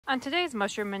On today's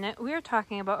Mushroom Minute, we are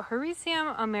talking about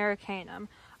Hericium americanum,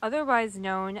 otherwise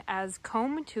known as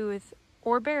comb tooth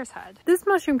or bear's head. This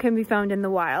mushroom can be found in the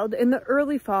wild in the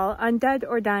early fall on dead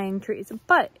or dying trees,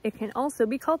 but it can also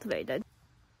be cultivated.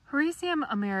 Hericium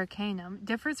americanum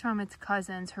differs from its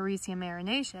cousins Hericium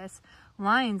erinaceus,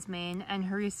 lion's mane, and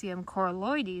Hericium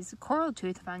coralloides, coral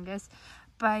tooth fungus,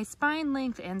 by spine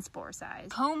length and spore size.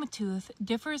 Comb tooth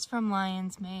differs from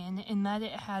lion's mane in that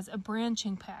it has a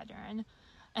branching pattern,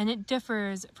 and it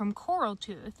differs from coral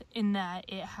tooth in that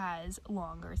it has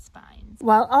longer spines.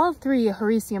 While all three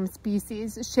Hericium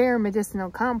species share medicinal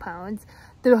compounds,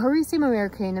 the Hericium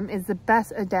americanum is the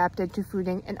best adapted to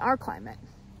fruiting in our climate.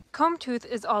 Comb tooth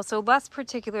is also less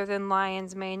particular than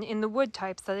lion's mane in the wood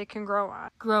types that it can grow on,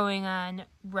 growing on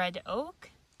red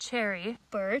oak, cherry,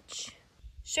 birch,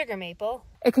 sugar maple.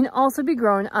 It can also be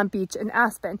grown on beech and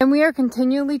aspen, and we are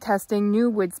continually testing new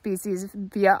wood species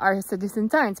via our citizen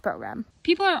science program.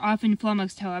 People are often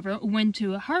flummoxed, however, when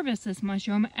to harvest this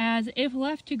mushroom, as if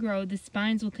left to grow, the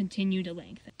spines will continue to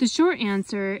lengthen. The short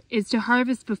answer is to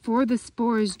harvest before the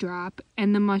spores drop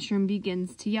and the mushroom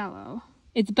begins to yellow.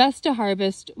 It's best to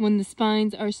harvest when the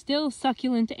spines are still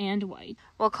succulent and white.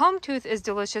 While comb tooth is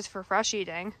delicious for fresh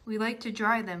eating, we like to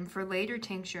dry them for later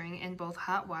tincturing in both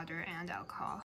hot water and alcohol.